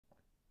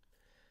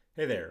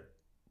Hey there.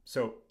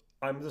 So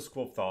I'm of the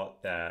school of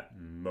thought that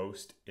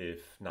most,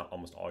 if not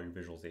almost all, your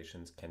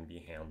visualizations can be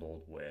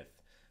handled with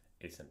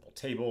a simple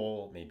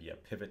table, maybe a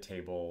pivot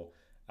table,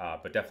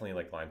 but definitely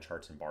like line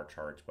charts and bar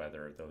charts,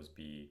 whether those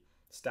be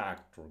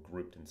stacked or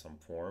grouped in some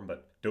form.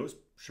 But those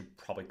should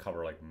probably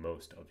cover like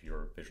most of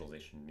your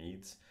visualization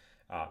needs.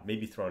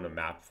 Maybe throw in a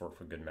map for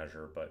good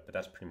measure, but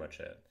that's pretty much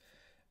it.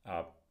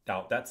 Uh,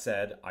 Now, that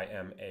said, I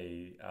am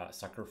a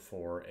sucker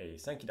for a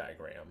Sankey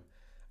diagram.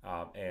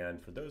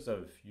 And for those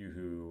of you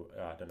who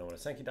don't know what a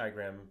Sankey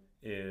diagram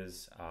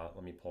is,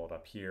 let me pull it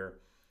up here.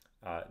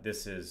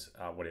 This is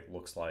what it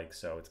looks like.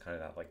 So it's kind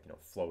of that like,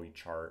 flowy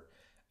chart.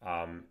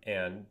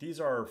 And these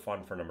are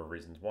fun for a number of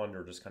reasons. One,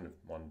 they're just kind of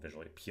one,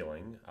 visually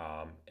appealing.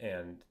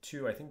 And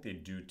two, I think they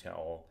do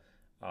tell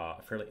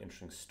a fairly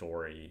interesting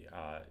story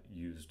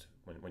used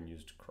when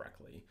used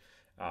correctly.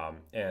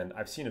 And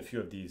I've seen a few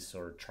of these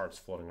sort of charts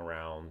floating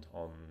around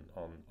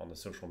on the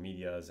social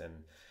medias,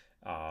 and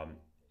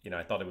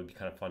I thought it would be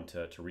kind of fun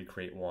to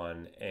recreate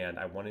one, and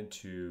I wanted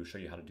to show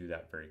you how to do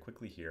that very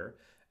quickly here.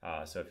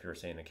 So if you're,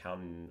 say, an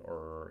accountant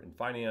or in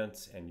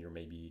finance, and you're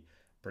maybe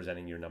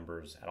presenting your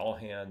numbers at all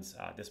hands,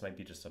 this might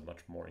be just a much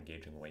more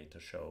engaging way to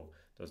show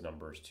those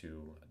numbers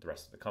to the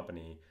rest of the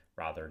company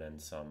rather than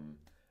some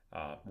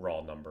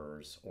raw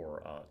numbers or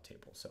a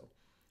table. So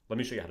let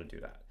me show you how to do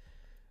that.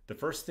 The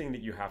first thing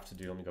that you have to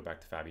do, let me go back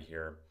to Fabby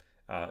here.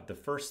 The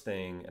first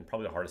thing, and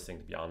probably the hardest thing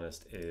to be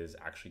honest, is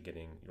actually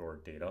getting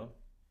your data.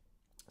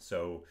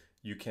 So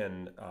you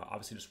can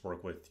obviously just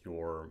work with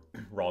your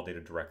raw data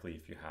directly.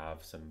 If you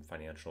have some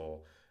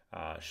financial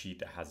sheet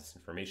that has this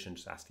information,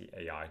 just ask the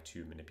AI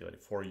to manipulate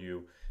it for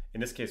you. In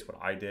this case, what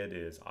I did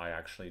is I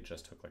actually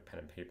just took like pen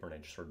and paper and I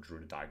just sort of drew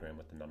a diagram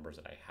with the numbers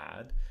that I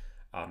had.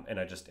 And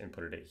I just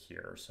inputted it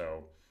here.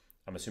 So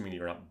I'm assuming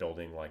you're not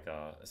building like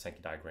a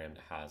Sankey diagram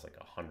that has like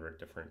 100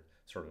 different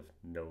sort of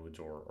nodes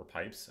or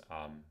pipes.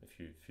 If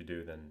you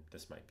do, then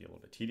this might be a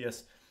little bit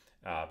tedious.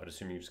 But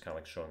assuming you're just kind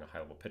of like showing a high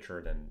level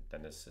picture,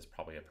 then this is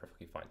probably a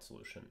perfectly fine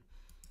solution.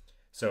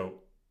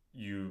 So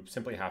you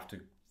simply have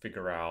to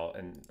figure out,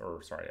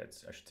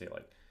 I should say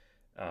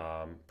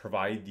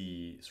provide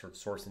the sort of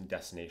source and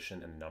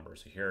destination and the number.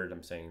 So here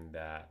I'm saying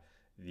that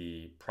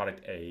the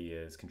product A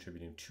is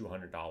contributing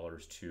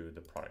 $200 to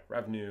the product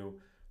revenue.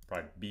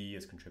 Product B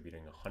is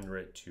contributing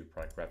 100 to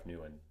product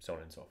revenue, and so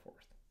on and so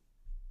forth.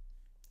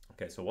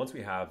 Okay, so once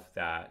we have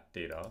that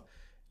data,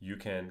 you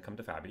can come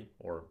to Fabby,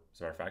 or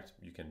as a matter of fact,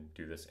 you can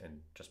do this in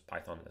just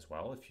Python as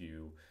well if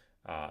you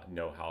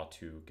know how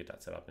to get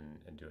that set up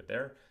and do it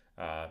there.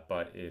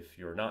 But if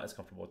you're not as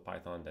comfortable with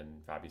Python,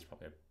 then Fabby is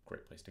probably a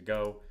great place to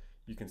go.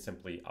 You can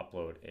simply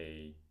upload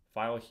a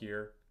file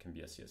here. It can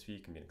be a CSV,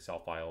 it can be an Excel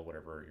file,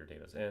 whatever your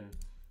data is in. I'm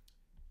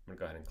gonna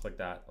go ahead and click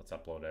that. Let's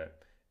upload it.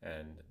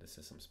 And this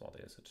is some small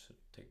data, so it should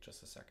take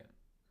just a second.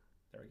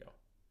 There we go.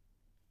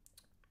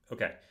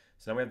 Okay,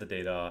 so now we have the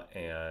data,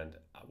 and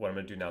what I'm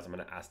gonna do now is I'm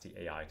gonna ask the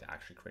AI to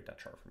actually create that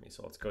chart for me.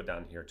 So let's go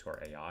down here to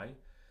our AI.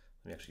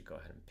 Let me actually go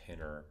ahead and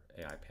pin our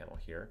AI panel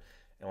here.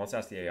 And let's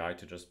ask the AI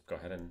to just go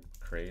ahead and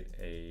create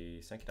a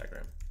Sankey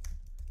diagram.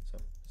 So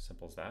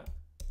simple as that.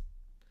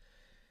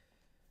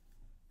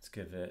 Let's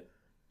give it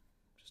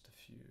just a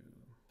few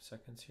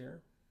seconds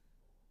here.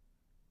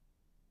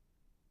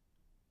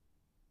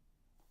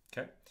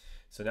 Okay,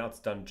 so now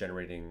it's done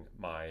generating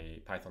my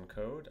Python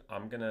code.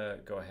 I'm gonna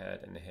go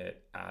ahead and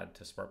hit add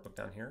to SmartBook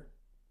down here.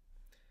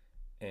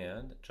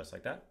 And just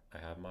like that, I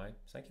have my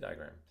Sankey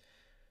diagram.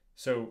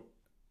 So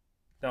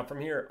now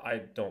from here, I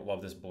don't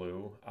love this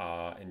blue,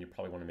 and you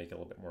probably wanna make it a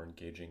little bit more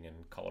engaging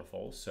and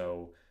colorful.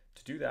 So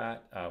to do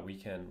that, let me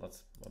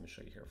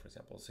show you here, for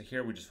example. So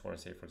here we just wanna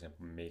say, for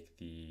example, make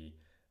these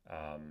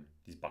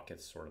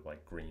buckets sort of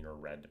like green or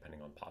red,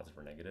 depending on positive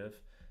or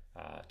negative,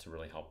 to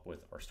really help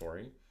with our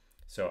story.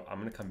 So I'm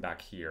gonna come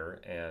back here,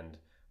 and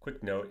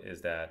quick note is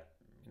that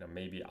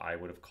maybe I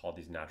would have called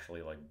these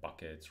naturally like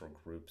buckets or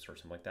groups or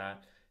something like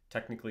that.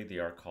 Technically they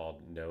are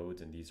called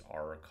nodes, and these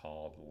are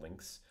called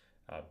links.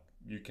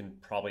 You can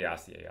probably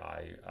ask the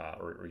AI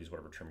or use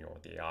whatever term you want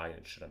with the AI and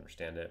it should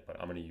understand it, but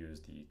I'm gonna use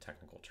the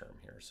technical term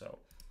here. So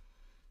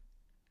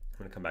I'm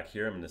gonna come back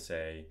here, I'm gonna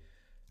say,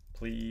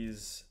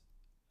 please,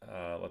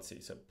 let's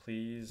see, so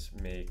please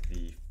make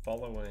the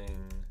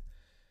following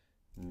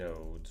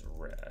nodes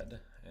red,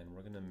 and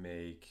we're gonna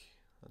make,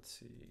 let's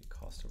see,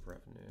 cost of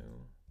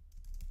revenue,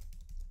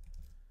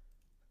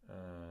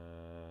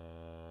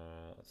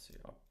 let's see,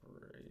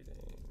 operating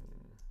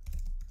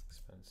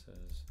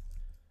expenses,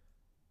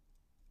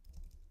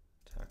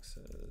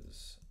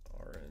 taxes,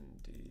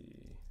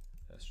 R&D,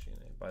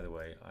 SG&A. By the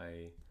way,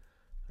 I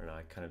don't know,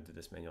 I kind of did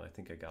this manually. I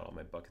think I got all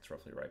my buckets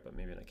roughly right, but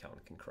maybe an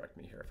accountant can correct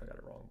me here if I got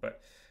it wrong.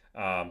 But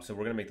so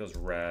we're gonna make those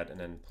red, and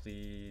then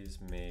please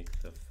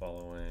make the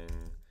following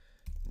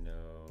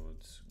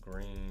nodes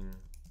green.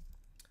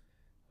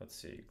 Let's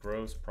see,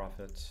 gross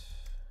profit,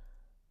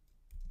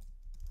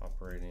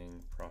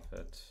 operating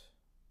profit,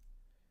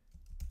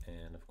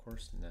 and of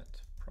course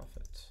net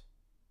profit.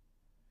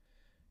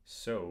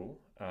 So,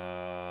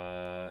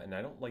 and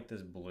I don't like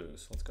this blue,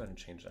 so let's go ahead and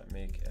change that.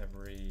 Make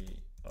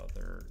every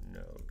other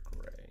node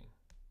gray.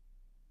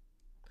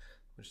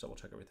 just double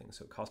check everything.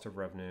 So cost of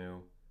revenue,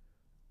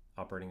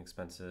 operating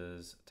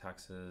expenses,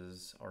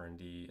 taxes,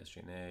 R&D,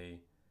 SG&A,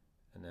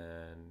 and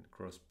then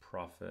gross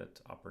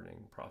profit,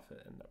 operating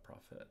profit, and net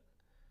profit.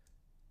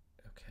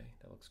 Okay,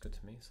 that looks good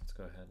to me. So let's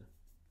go ahead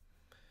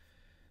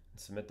and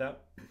submit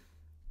that.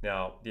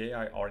 Now, the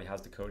AI already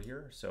has the code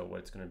here. So what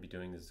it's going to be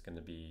doing is it's going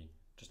to be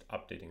just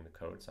updating the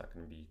code. It's not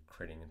going to be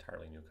creating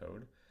entirely new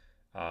code.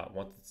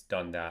 Once it's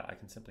done that, I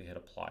can simply hit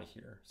apply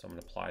here. So I'm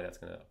going to apply. That's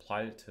going to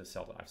apply it to the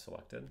cell that I've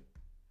selected. And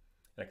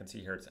I can see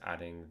here it's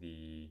adding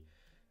the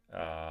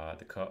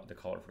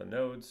color for the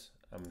nodes.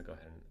 I'm going to go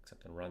ahead and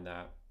accept and run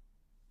that.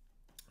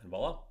 And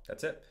voila,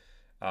 that's it.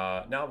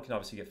 Now we can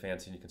obviously get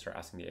fancy and you can start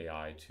asking the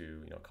AI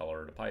to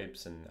color the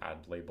pipes and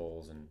add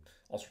labels and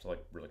all sorts of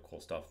like really cool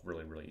stuff.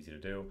 Really, really easy to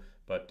do.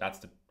 But that's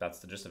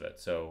the gist of it.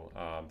 So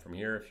from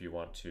here, if you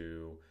want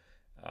to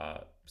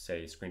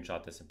say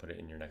screenshot this and put it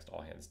in your next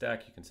all hands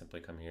deck, you can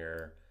simply come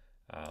here.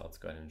 Let's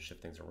go ahead and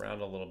shift things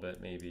around a little bit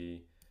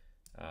maybe.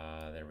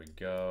 There we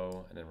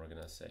go. And then we're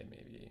gonna say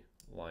maybe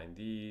line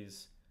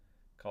these.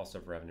 Cost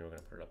of revenue, we're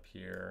gonna put it up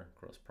here.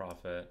 Gross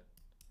profit.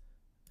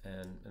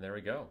 And there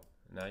we go.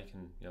 Now you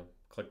can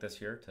click this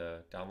here to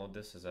download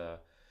this as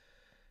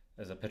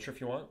a picture if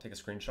you want. Take a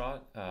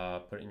screenshot,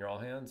 put it in your all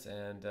hands,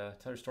 and tell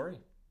your story.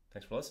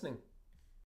 Thanks for listening.